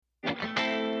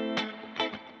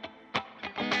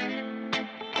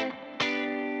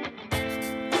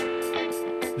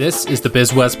This is the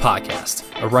BizWest Podcast,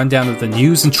 a rundown of the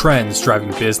news and trends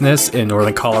driving business in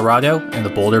Northern Colorado and the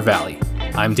Boulder Valley.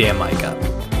 I'm Dan Micah.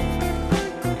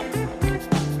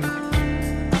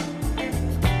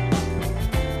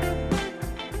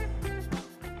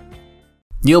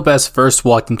 Neil Best first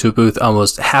walked into a booth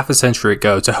almost half a century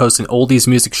ago to host an oldies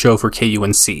music show for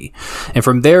KUNC. And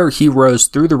from there, he rose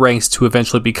through the ranks to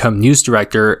eventually become news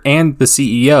director and the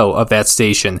CEO of that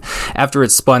station after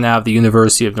it spun out of the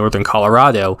University of Northern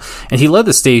Colorado. And he led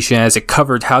the station as it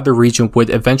covered how the region would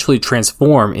eventually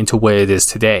transform into what it is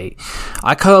today.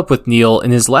 I caught up with Neil in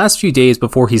his last few days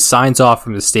before he signs off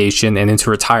from the station and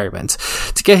into retirement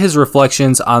to get his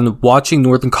reflections on watching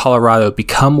Northern Colorado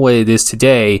become what it is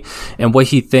today and what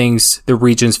he thinks the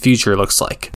region's future looks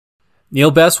like.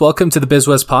 Neil Best, welcome to the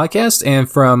BizWest Podcast, and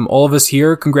from all of us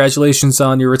here, congratulations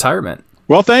on your retirement.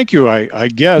 Well, thank you. I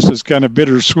guess it's kind of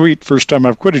bittersweet. First time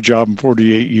I've quit a job in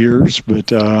 48 years, but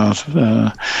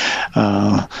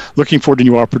looking forward to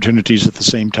new opportunities at the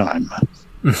same time.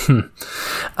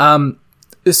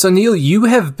 So Neil, you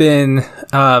have been,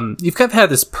 you've kind of had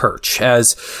this perch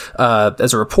as a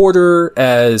reporter,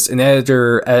 as an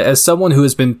editor, as someone who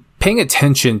has been paying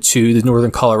attention to the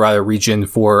Northern Colorado region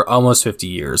for almost 50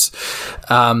 years.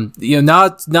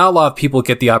 Not a lot of people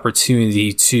get the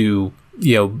opportunity to,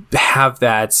 have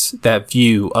that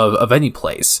view of any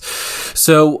place.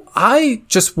 So I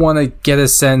just want to get a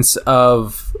sense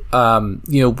of,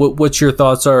 what your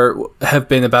thoughts have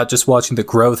been about just watching the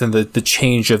growth and the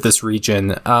change of this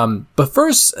region. But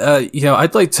first,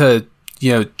 I'd like to,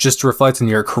 just reflect on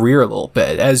your career a little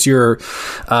bit. As you're,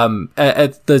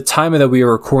 at the time that we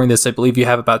were recording this, I believe you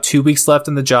have about 2 weeks left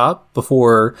in the job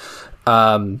before,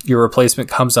 your replacement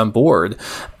comes on board.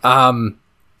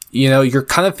 You're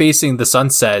kind of facing the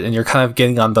sunset and you're kind of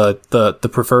getting on the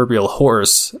proverbial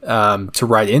horse, to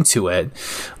ride into it.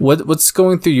 What's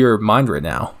going through your mind right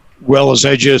now? Well, as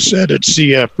I just said, it's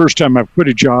the first time I've quit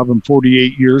a job in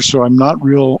 48 years, so I'm not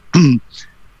real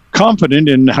confident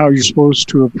in how you're supposed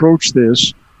to approach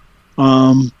this.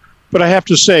 But I have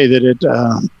to say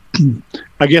that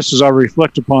I guess as I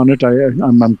reflect upon it,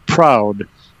 I'm proud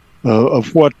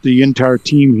of what the entire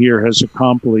team here has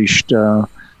accomplished.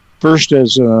 First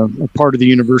as a part of the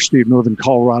University of Northern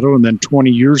Colorado, and then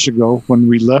 20 years ago when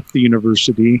we left the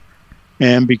university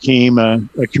and became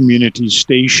a community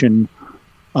station.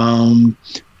 Part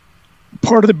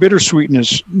of the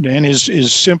bittersweetness, Dan,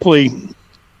 is simply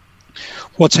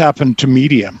what's happened to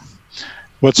media,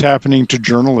 what's happening to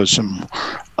journalism.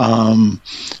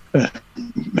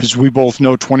 As we both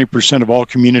know, 20% of all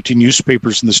community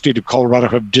newspapers in the state of Colorado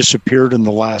have disappeared in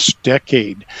the last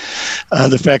decade.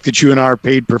 The fact that you and I are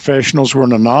paid professionals, we're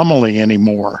an anomaly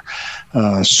anymore.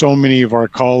 So many of our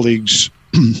colleagues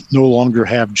no longer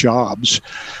have jobs.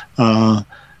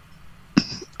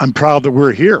 I'm proud that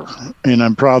we're here, and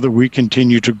I'm proud that we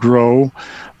continue to grow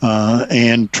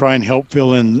and try and help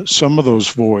fill in some of those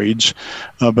voids.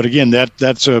 But again,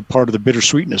 that's a part of the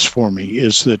bittersweetness for me,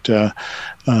 is that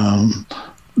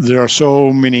there are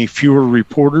so many fewer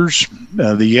reporters,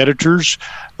 the editors.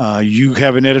 You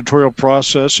have an editorial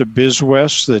process at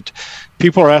BizWest that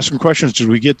people are asking questions. Did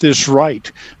we get this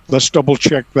right? Let's double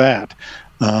check that.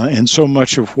 And so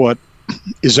much of what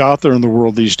is out there in the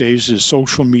world these days is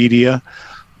social media,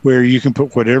 where you can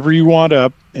put whatever you want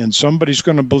up and somebody's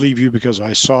going to believe you because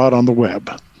I saw it on the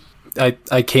web. I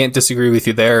can't disagree with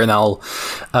you there, and I'll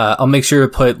make sure to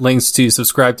put links to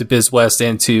subscribe to BizWest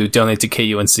and to donate to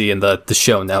KUNC in the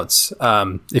show notes.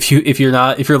 If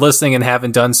you're listening and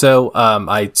haven't done so,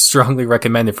 I strongly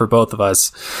recommend it for both of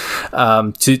us,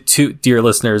 to dear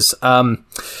listeners.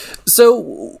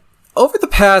 So over the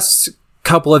past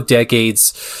couple of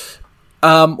decades,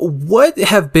 what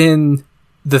have been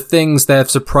the things that have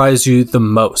surprised you the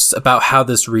most about how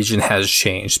this region has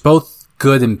changed, both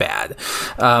good and bad?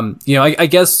 I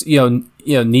guess,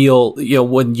 Neil,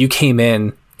 when you came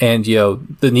in and,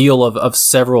 the Neil of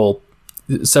several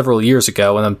years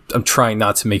ago, and I'm trying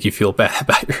not to make you feel bad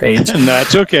about your age. And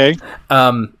that's okay.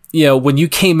 When you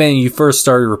came in and you first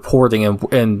started reporting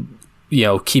and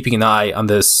keeping an eye on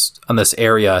this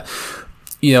area,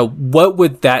 what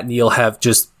would that Neil have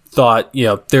just thought,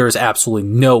 there is absolutely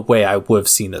no way I would have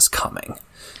seen this coming?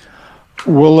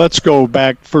 Well, let's go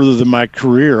back further than my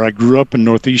career. I grew up in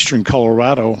northeastern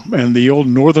Colorado, and the old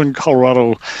Northern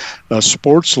Colorado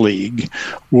Sports League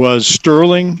was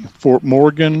Sterling, Fort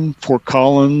Morgan, Fort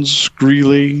Collins,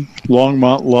 Greeley,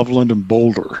 Longmont, Loveland, and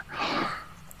Boulder.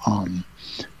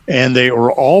 And they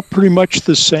were all pretty much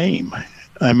the same.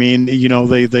 I mean,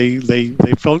 they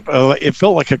felt it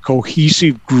felt like a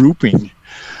cohesive grouping.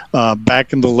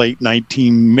 back in the mid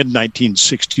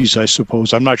 1960s, I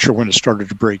suppose. I'm not sure when it started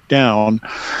to break down,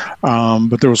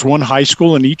 but there was one high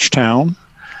school in each town,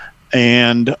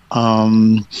 and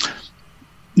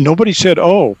nobody said,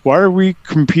 "Oh, why are we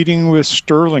competing with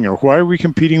Sterling, or why are we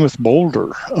competing with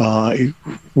Boulder?"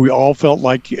 We all felt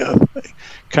like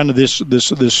kind of this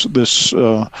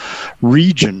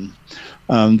region.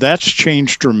 That's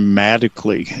changed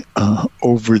dramatically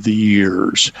over the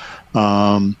years.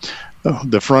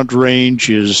 The Front Range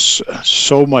is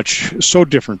so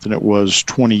different than it was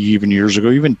 20 even years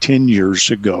ago, even 10 years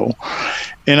ago,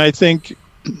 and I think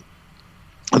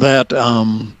that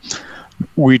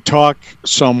we talk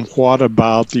somewhat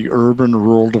about the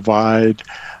urban-rural divide.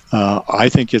 I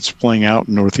think it's playing out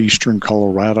in northeastern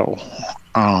Colorado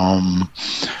and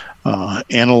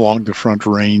along the Front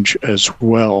Range as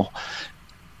well.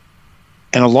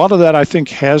 And a lot of that, I think,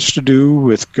 has to do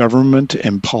with government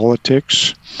and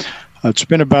politics. It's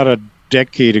been about a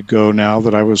decade ago now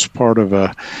that I was part of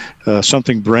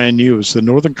something brand new. It was the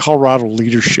Northern Colorado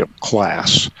Leadership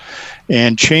Class.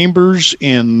 And chambers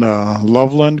in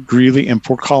Loveland, Greeley, and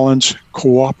Fort Collins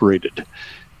cooperated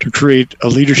to create a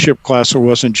leadership class that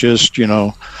wasn't just,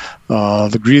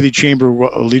 the Greeley Chamber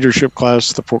leadership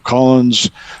class, the Fort Collins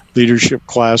leadership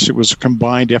class. It was a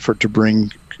combined effort to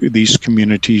bring these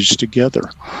communities together.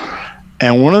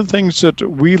 And one of the things that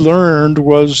we learned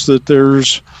was that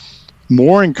there's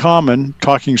more in common,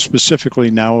 talking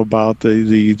specifically now about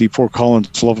the Fort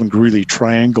Collins, Loveland, Greeley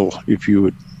triangle, if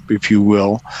you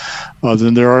will,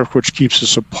 than there are which keeps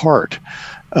us apart.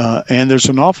 And there's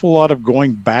an awful lot of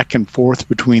going back and forth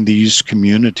between these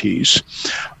communities.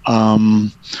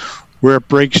 Where it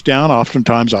breaks down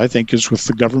oftentimes, I think, is with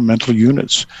the governmental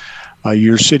units.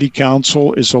 Your city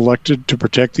council is elected to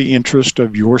protect the interest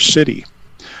of your city.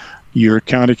 Your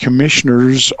county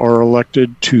commissioners are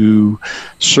elected to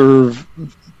serve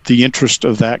the interest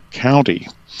of that county.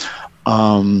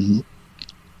 And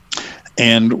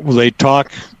they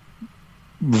talk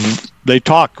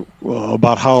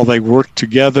about how they work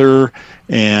together,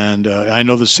 and I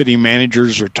know the city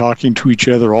managers are talking to each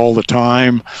other all the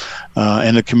time,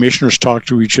 and the commissioners talk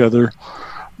to each other.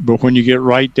 But when you get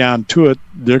right down to it,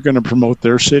 they're going to promote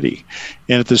their city.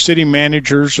 And if the city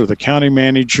managers or the county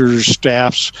managers'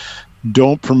 staffs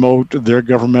don't promote their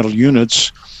governmental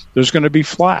units, there's going to be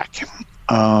flack.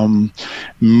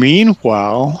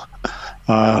 Meanwhile,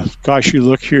 you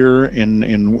look here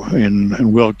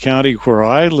in Will County where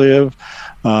I live,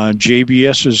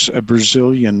 JBS is a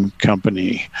Brazilian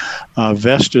company.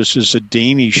 Vestas is a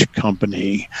Danish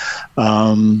company.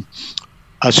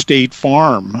 A State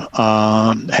Farm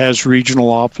has regional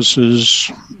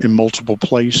offices in multiple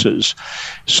places.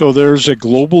 So there's a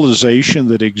globalization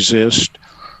that exists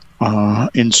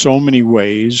in so many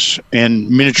ways, and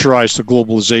miniaturize the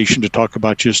globalization to talk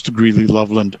about just the Greeley,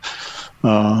 Loveland,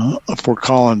 Fort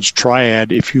Collins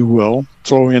triad, if you will.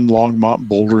 Throw in Longmont,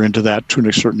 Boulder into that to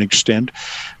a certain extent.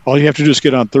 All you have to do is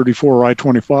get on 34 or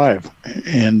I-25,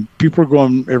 and people are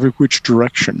going every which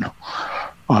direction.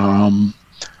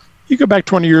 You go back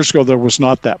 20 years ago, there was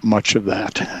not that much of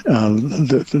that.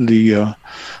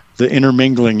 The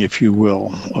intermingling, if you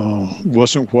will,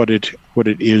 wasn't what it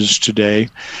is today.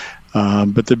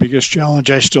 But the biggest challenge,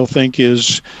 I still think,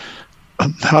 is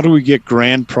how do we get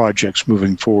grand projects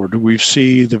moving forward? We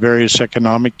see the various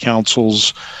economic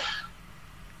councils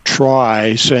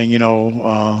try saying,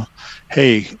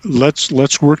 hey,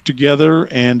 let's work together,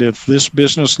 and if this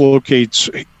business locates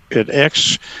at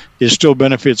X, it still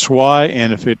benefits Y,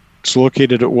 and if it's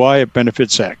located at Y, it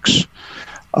benefits X.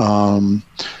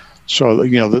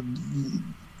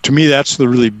 To me, that's the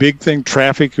really big thing.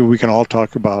 Traffic, we can all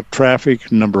talk about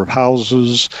traffic, number of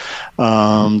houses,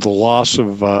 the loss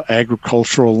of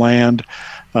agricultural land.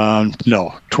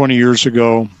 20 years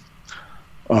ago,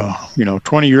 I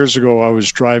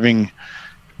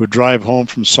would drive home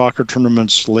from soccer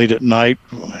tournaments late at night,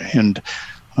 and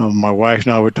my wife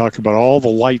and I would talk about all the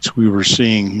lights we were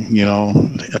seeing,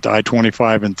 at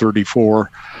I-25 and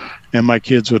 34, and my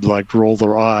kids would roll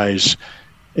their eyes.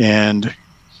 And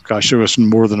there was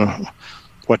more than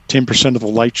 10% of the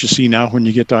lights you see now when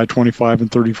you get to I-25 and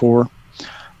 34.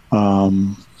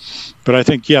 But I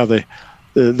think, the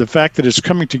fact that it's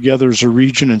coming together as a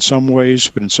region in some ways,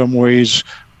 but in some ways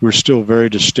we're still very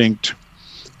distinct,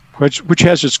 which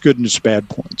has its good and its bad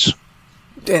points.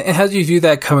 And how do you view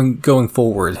that going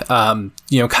forward? Kind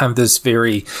of this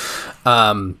very,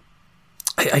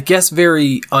 I guess,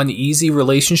 very uneasy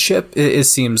relationship. It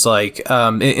seems like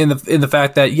in the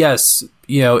fact that, yes,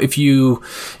 if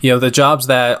the jobs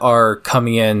that are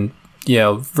coming in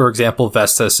for example,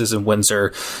 Vestas is in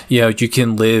Windsor. You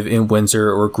can live in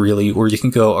Windsor or Greeley, or you can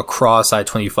go across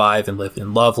I-25 and live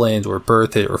in Loveland or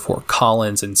Berthoud or Fort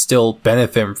Collins and still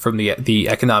benefit from the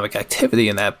economic activity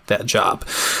in that job.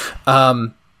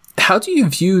 How do you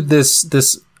view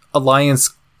this alliance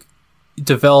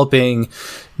developing,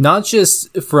 not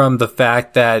just from the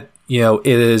fact that it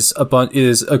is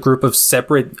a group of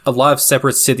a lot of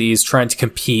separate cities trying to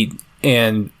compete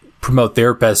and promote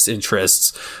their best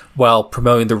interests while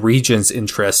promoting the region's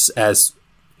interests as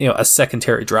a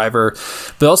secondary driver,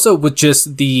 but also with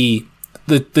just the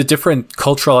different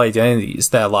cultural identities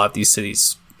that a lot of these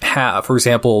cities have. For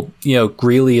example,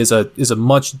 Greeley is a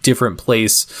much different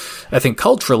place, I think,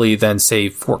 culturally than, say,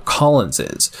 Fort Collins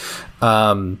is.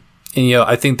 And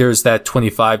I think there's that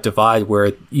 25 divide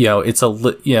where it's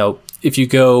if you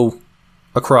go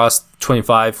across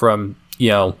 25 from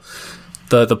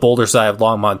the Boulder side of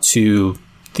Longmont to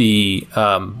the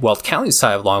Weld County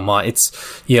side of Longmont, it's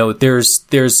there's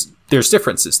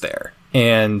differences there,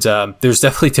 and there's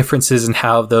definitely differences in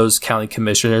how those county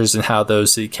commissioners and how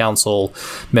those city council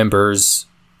members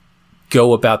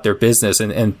go about their business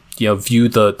and view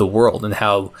the world, and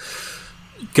how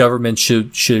government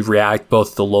should react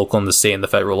both at the local and the state and the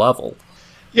federal level.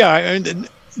 Yeah, and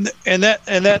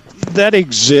that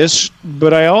exists,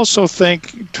 but I also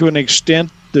think to an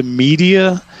extent the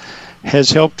media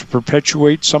has helped to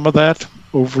perpetuate some of that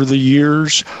over the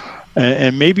years.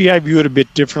 And maybe I view it a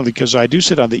bit differently because I do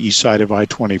sit on the east side of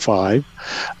I-25,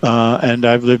 and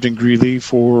I've lived in Greeley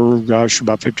for,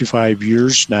 about 55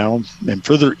 years now, and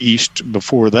further east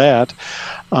before that.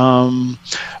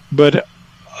 But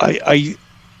I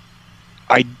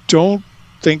don't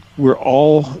think we're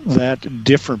all that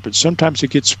different, but sometimes it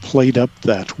gets played up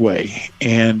that way.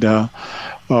 And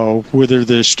whether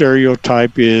the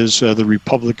stereotype is the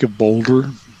Republic of Boulder,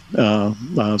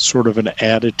 sort of an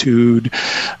attitude,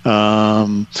 or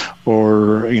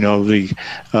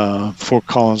the Fort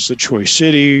Collins, the Troy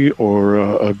City,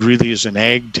 or Greeley is an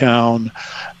ag town.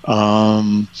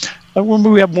 When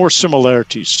we have more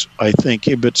similarities, I think,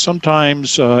 but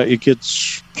sometimes it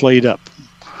gets played up.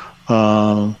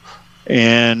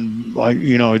 And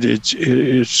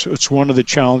it's one of the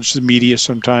challenges the media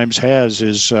sometimes has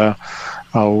is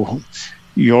how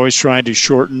you're always trying to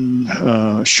sharpen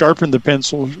the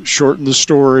pencil, shorten the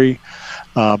story,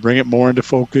 bring it more into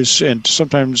focus. And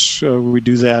sometimes we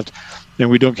do that and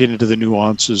we don't get into the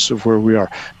nuances of where we are.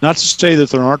 Not to say that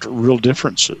there aren't real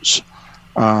differences,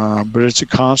 but it's a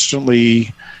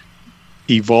constantly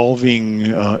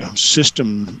evolving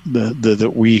system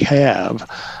that we have.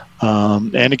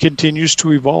 And it continues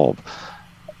to evolve.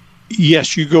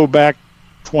 Yes, you go back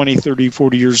 20, 30,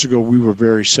 40 years ago, we were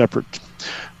very separate.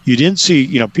 You didn't see,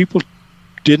 people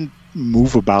didn't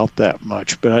move about that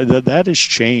much, but that has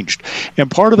changed. And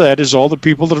part of that is all the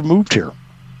people that have moved here.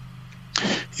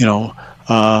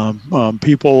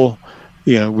 People,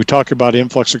 we talk about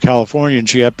influx of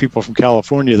Californians. You have people from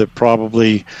California that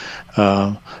probably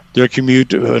their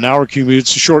commute, an hour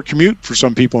commute's a short commute for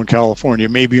some people in California,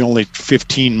 maybe only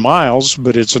 15 miles,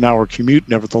 but it's an hour commute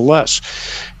nevertheless.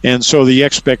 And so the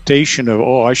expectation of,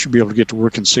 I should be able to get to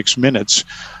work in 6 minutes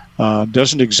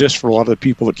doesn't exist for a lot of the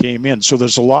people that came in. So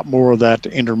there's a lot more of that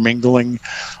intermingling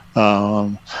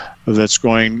that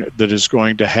is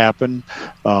going to happen.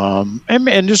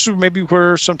 And this is maybe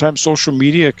where sometimes social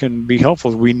media can be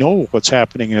helpful. We know what's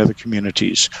happening in other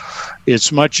communities.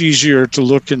 It's much easier to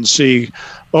look and see,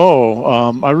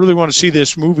 I really want to see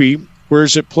this movie. Where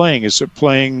is it playing? Is it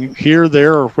playing here,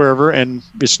 there, or wherever? And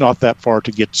it's not that far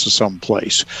to get to some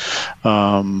place.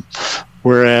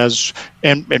 Whereas,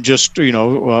 let's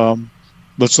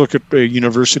look at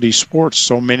university sports.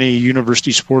 So many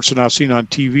university sports are now seen on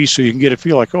TV, so you can get a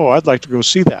feel like, I'd like to go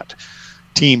see that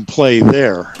team play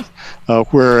there.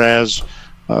 Whereas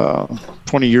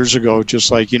 20 years ago,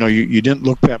 just like, you didn't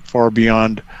look that far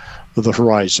beyond the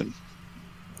horizon.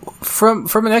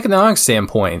 From an economic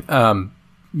standpoint, what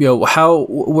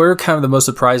are kind of the most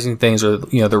surprising things, or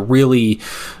the really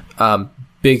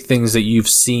big things that you've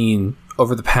seen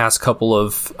over the past couple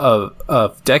of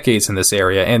decades in this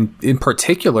area? And in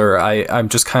particular, I'm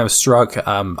just kind of struck.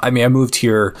 I moved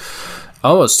here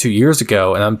almost 2 years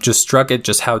ago, and I'm just struck at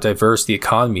just how diverse the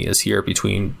economy is here,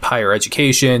 between higher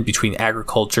education, between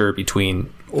agriculture,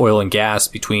 between oil and gas,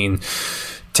 between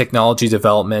technology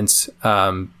development,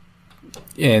 and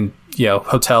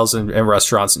hotels and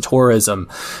restaurants and tourism.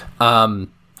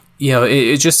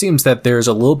 It just seems that there's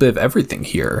a little bit of everything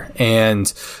here.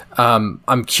 And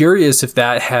I'm curious if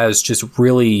that has just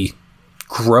really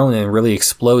grown and really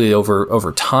exploded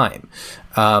over time,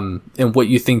 and what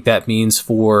you think that means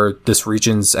for this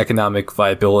region's economic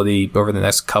viability over the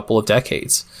next couple of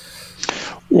decades.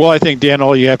 Well, I think, Dan,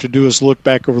 all you have to do is look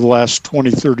back over the last 20,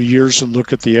 30 years and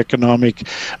look at the economic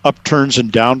upturns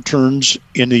and downturns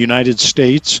in the United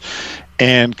States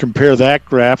and compare that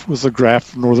graph with the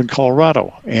graph of northern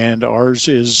Colorado. And ours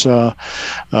is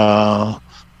somewhat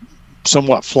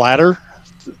flatter.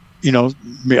 You know,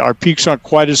 our peaks aren't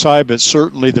quite as high, but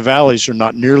certainly the valleys are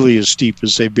not nearly as steep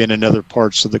as they've been in other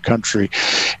parts of the country.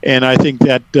 And I think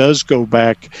that does go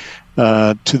back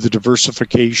to the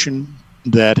diversification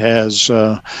that has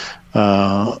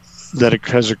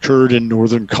occurred in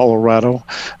northern Colorado.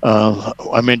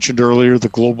 I mentioned earlier the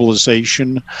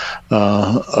globalization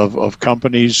of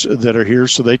companies that are here,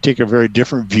 so they take a very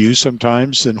different view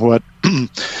sometimes than what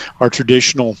our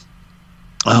traditional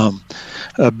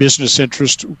business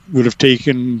interest would have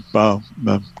taken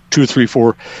 2, 3,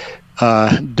 4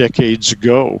 decades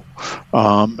ago,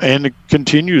 and it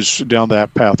continues down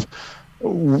that path.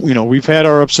 You know, we've had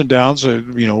our ups and downs.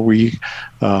 We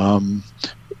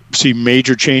see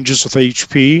major changes with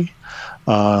HP.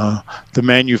 The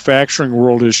manufacturing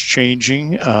world is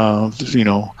changing. Whether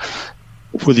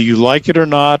you like it or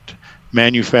not,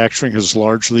 manufacturing has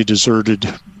largely deserted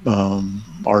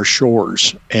our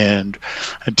shores. And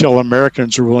until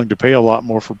Americans are willing to pay a lot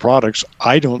more for products,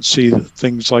 I don't see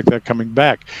things like that coming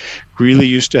back. Greeley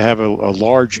used to have a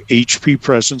large HP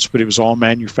presence, but it was all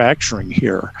manufacturing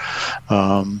here.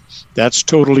 That's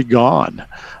totally gone.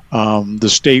 The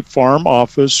State Farm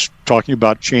office, talking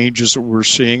about changes that we're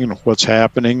seeing and what's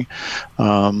happening,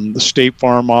 the State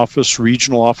Farm office,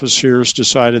 regional office here, has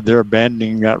decided they're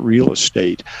abandoning that real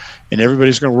estate, and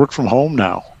everybody's going to work from home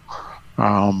now.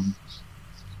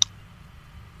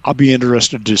 I'll be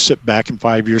interested to sit back in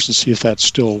 5 years and see if that's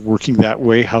still working that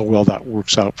way, how well that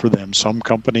works out for them. Some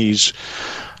companies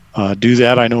do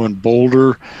that. I know in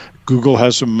Boulder, Google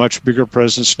has a much bigger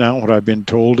presence now. What I've been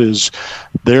told is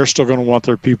they're still going to want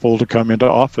their people to come into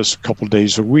office a couple of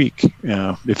days a week.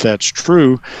 If that's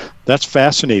true, that's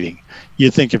fascinating.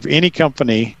 You'd think if any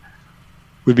company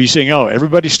would be saying, oh,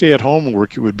 everybody stay at home and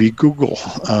work, it would be Google.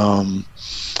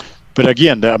 But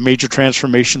again, a major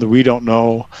transformation that we don't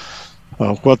know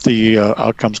what the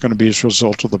outcome is going to be as a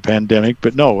result of the pandemic.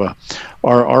 But no,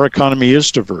 our economy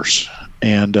is diverse,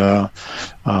 and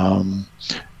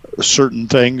certain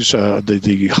things,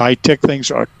 the high-tech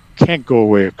things can't go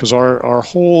away because our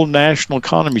whole national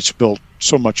economy is built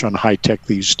so much on high-tech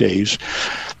these days.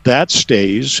 That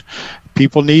stays.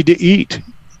 People need to eat.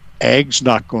 Ag's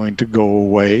not going to go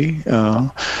away,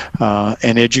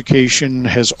 and education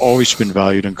has always been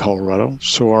valued in Colorado,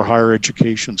 so our higher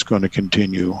education is going to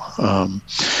continue.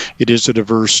 It is a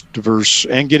diverse,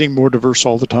 and getting more diverse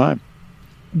all the time.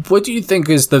 What do you think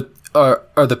is are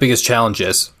the biggest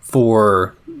challenges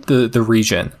for the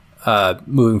region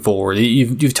moving forward?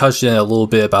 You've touched on a little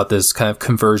bit about this kind of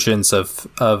convergence of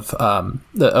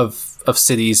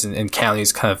cities and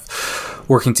counties kind of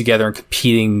working together and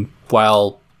competing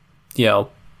while, you know,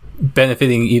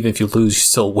 benefiting. Even if you lose, you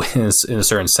still win in a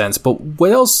certain sense. But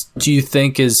what else do you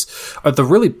think are the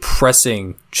really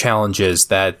pressing challenges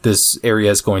that this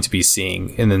area is going to be seeing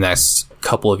in the next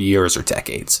couple of years or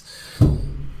decades?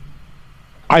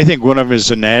 I think one of them is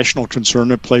a national concern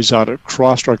that plays out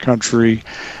across our country,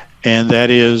 and that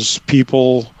is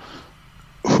people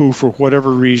who, for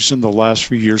whatever reason, the last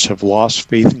few years have lost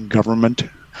faith in government,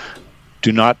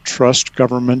 do not trust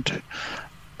government,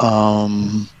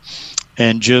 and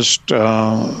just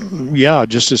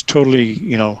is totally,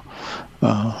 when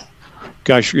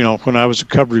I was a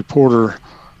cub reporter,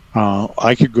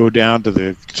 I could go down to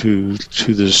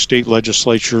the state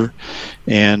legislature,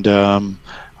 and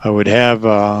I would have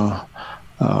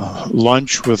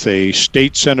lunch with a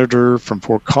state senator from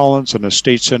Fort Collins and a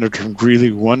state senator from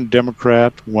Greeley, one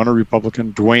Democrat, one a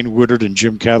Republican, Dwayne Woodard and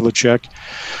Jim Kadlachek,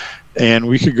 and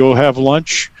we could go have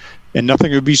lunch and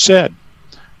nothing would be said.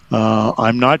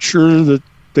 I'm not sure that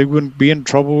they wouldn't be in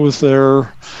trouble with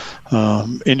their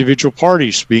individual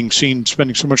parties being seen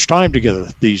spending so much time together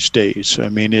these days. I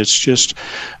mean, it's just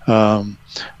the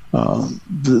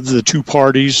two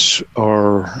parties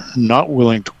are not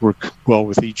willing to work well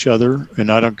with each other, and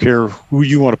I don't care who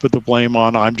you want to put the blame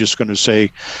on. I'm just going to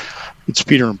say it's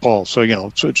Peter and Paul. So,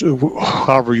 it's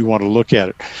however you want to look at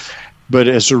it. But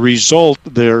as a result,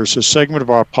 there's a segment of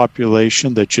our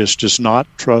population that just does not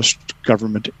trust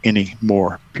government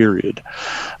anymore, period.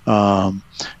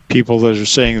 People that are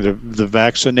saying the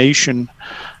vaccination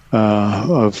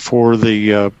for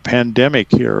the pandemic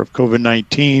here of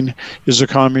COVID-19 is a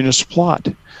communist plot.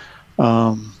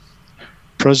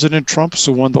 President Trump's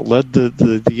the one that led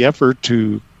the effort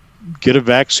to get a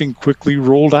vaccine quickly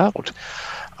rolled out.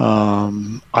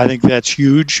 I think that's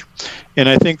huge. And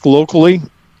I think locally,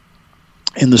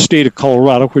 in the state of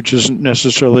Colorado, which isn't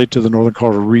necessarily to the Northern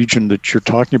Colorado region that you're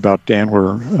talking about, Dan,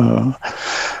 where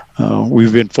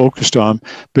we've been focused on,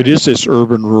 but is this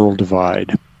urban-rural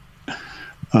divide.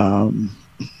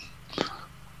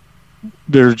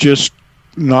 They're just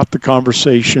not the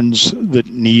conversations that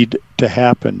need to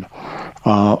happen.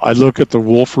 I look at the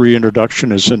wolf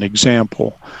reintroduction as an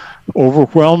example,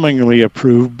 overwhelmingly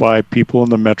approved by people in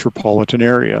the metropolitan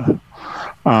area.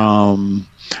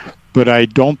 But I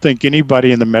don't think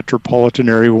anybody in the metropolitan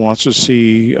area wants to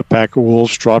see a pack of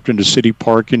wolves dropped into City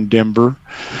Park in Denver,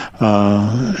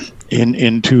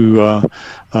 into the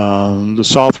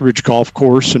Southridge Golf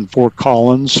Course in Fort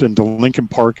Collins, into Lincoln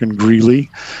Park in Greeley.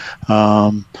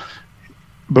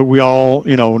 But we all,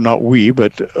 not we,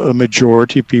 but a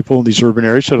majority of people in these urban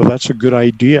areas said, oh, that's a good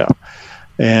idea,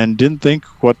 and didn't think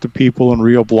what the people in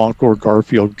Rio Blanco or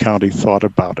Garfield County thought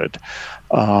about it.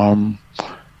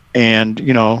 And,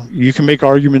 you can make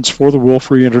arguments for the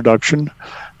wolf reintroduction,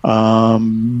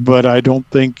 but I don't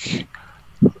think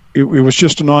it was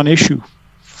just a non-issue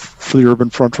for the urban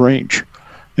Front Range.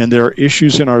 And there are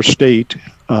issues in our state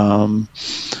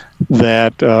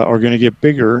that are going to get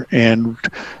bigger. And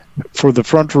for the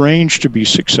Front Range to be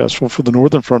successful, for the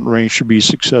Northern Front Range to be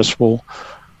successful,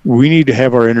 we need to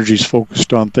have our energies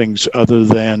focused on things other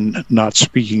than not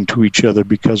speaking to each other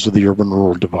because of the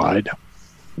urban-rural divide.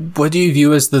 What do you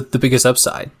view as the biggest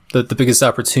upside, the biggest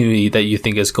opportunity that you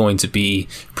think is going to be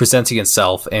presenting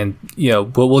itself? And,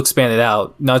 we'll expand it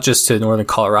out, not just to Northern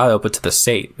Colorado, but to the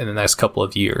state in the next couple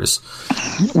of years.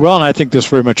 Well, and I think this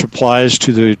very much applies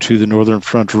to the Northern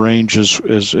Front Range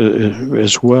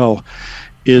as well,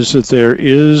 is that there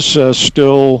is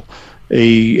still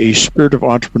a spirit of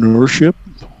entrepreneurship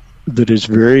that is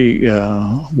very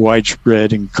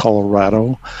widespread in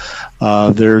Colorado.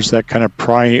 There's that kind of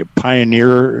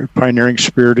pioneering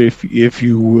spirit, if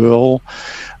you will,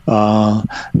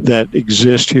 that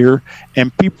exists here.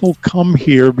 And people come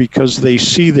here because they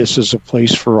see this as a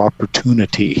place for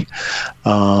opportunity.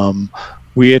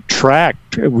 We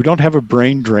don't have a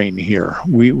brain drain here.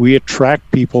 We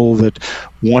attract people that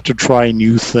want to try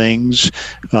new things,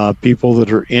 people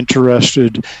that are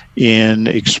interested in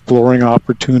exploring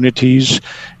opportunities,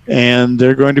 and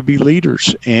they're going to be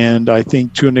leaders. And I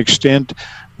think to an extent,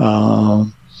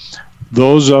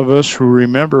 those of us who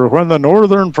remember when the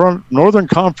Northern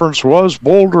Conference was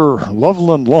Boulder,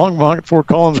 Loveland, Longmont, Fort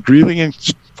Collins, Greeley, and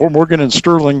Fort Morgan, and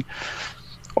Sterling,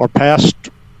 are passed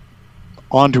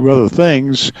on to other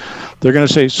things, they're going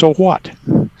to say, so what?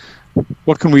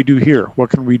 What can we do here? What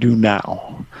can we do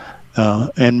now?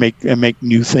 And make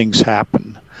new things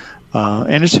happen.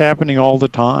 And it's happening all the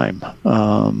time.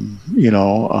 I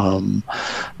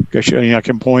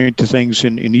can point to things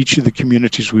in each of the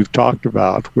communities we've talked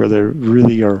about where they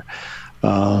really are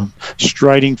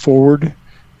striding forward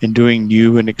and doing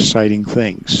new and exciting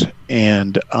things.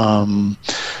 And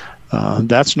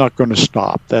that's not going to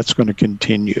stop. That's going to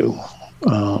continue.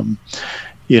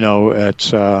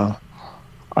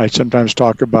 I sometimes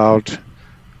talk about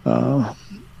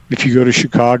if you go to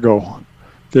Chicago,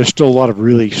 there's still a lot of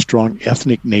really strong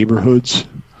ethnic neighborhoods,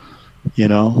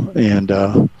 and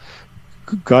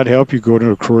God help you go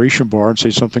to a Croatian bar and say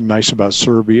something nice about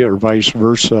Serbia or vice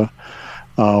versa.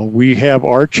 We have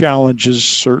our challenges,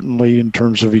 certainly, in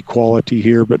terms of equality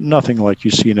here, but nothing like you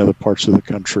see in other parts of the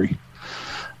country.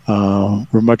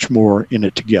 We're much more in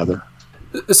it together.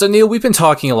 So, Neil, we've been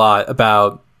talking a lot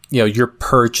about, your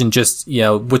perch and just,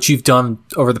 what you've done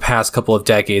over the past couple of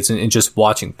decades and just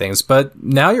watching things. But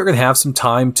now you're going to have some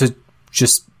time to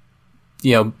just,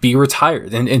 be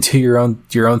retired and do your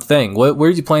own thing. What do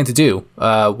you plan to do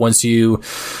once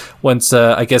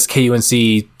I guess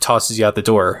KUNC tosses you out the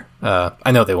door?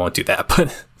 I know they won't do that,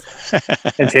 but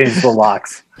and change the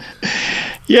locks.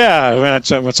 Yeah,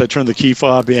 once I turn the key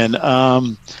fob in. Like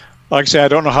I say, I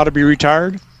don't know how to be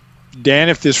retired. Dan,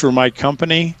 if this were my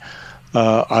company,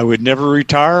 I would never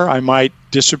retire. I might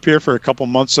disappear for a couple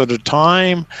months at a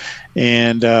time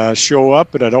and show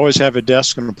up, but I'd always have a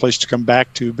desk and a place to come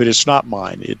back to. But it's not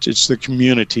mine. It's the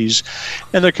community's,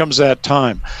 and there comes that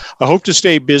time. I hope to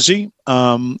stay busy.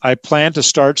 I plan to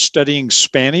start studying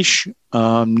Spanish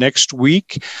next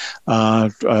week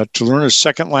to learn a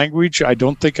second language. I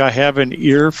don't think I have an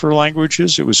ear for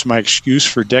languages. It was my excuse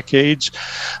for decades.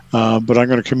 But I'm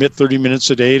going to commit 30 minutes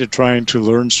a day to trying to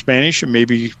learn Spanish and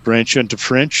maybe branch into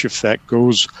French if that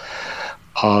goes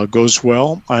goes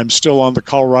well. I'm still on the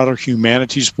Colorado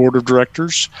Humanities Board of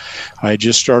Directors. I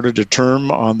just started a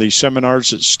term on the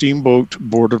Seminars at Steamboat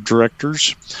Board of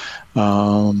Directors.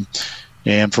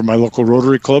 And for my local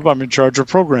Rotary Club, I'm in charge of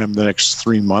program the next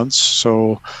 3 months.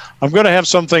 So I'm going to have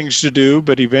some things to do,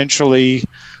 but eventually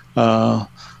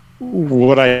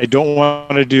what I don't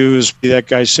want to do is be that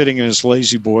guy sitting in his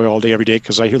lazy boy all day, every day,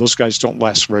 because I hear those guys don't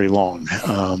last very long.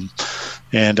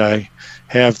 And I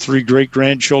have 3 great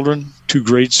grandchildren, 2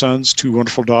 great sons, 2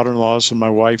 wonderful daughter-in-laws, and my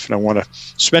wife, and I want to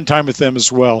spend time with them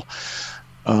as well.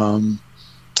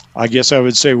 I guess I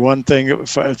would say one thing,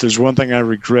 if there's one thing I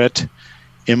regret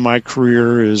in my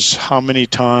career, is how many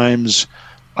times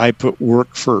I put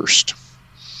work first.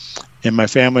 And my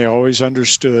family always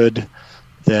understood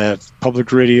that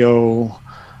public radio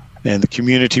and the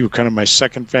community were kind of my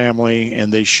second family,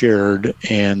 and they shared.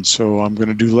 And so I'm going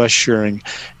to do less sharing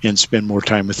and spend more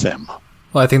time with them.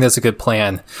 Well, I think that's a good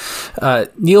plan.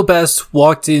 Neil Best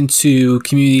walked into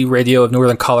community radio of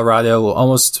Northern Colorado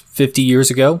almost 50 years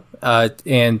ago,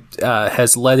 and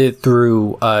has led it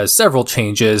through several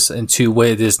changes into what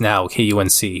it is now,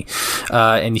 KUNC.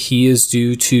 And he is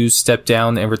due to step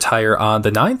down and retire on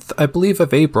the 9th, I believe,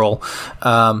 of April.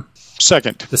 The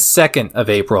 2nd of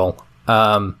April.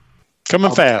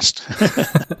 Coming fast.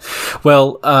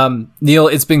 Well, Neil,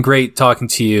 it's been great talking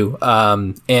to you,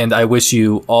 and I wish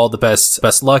you all the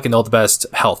best luck and all the best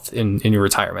health in your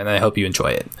retirement. And I hope you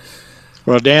enjoy it.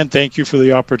 Well, Dan, thank you for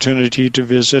the opportunity to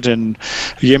visit, and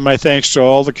again, my thanks to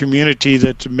all the community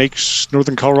that makes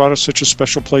Northern Colorado such a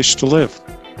special place to live.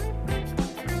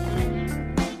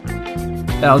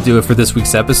 That'll do it for this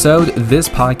week's episode. This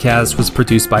podcast was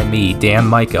produced by me, Dan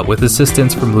Micah, with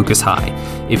assistance from Lucas High.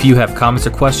 If you have comments or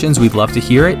questions, we'd love to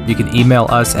hear it. You can email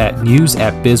us at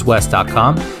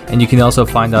news@bizwest.com, and you can also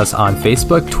find us on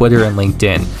Facebook, Twitter, and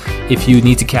LinkedIn. If you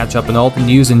need to catch up on all the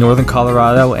news in Northern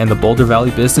Colorado and the Boulder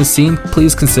Valley business scene,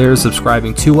 please consider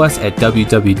subscribing to us at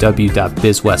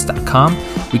www.bizwest.com.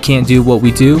 We can't do what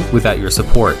we do without your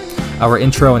support. Our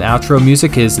intro and outro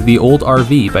music is The Old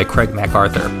RV by Craig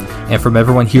MacArthur. And from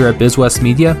everyone here at BizWest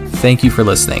Media, thank you for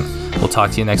listening. We'll talk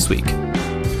to you next week.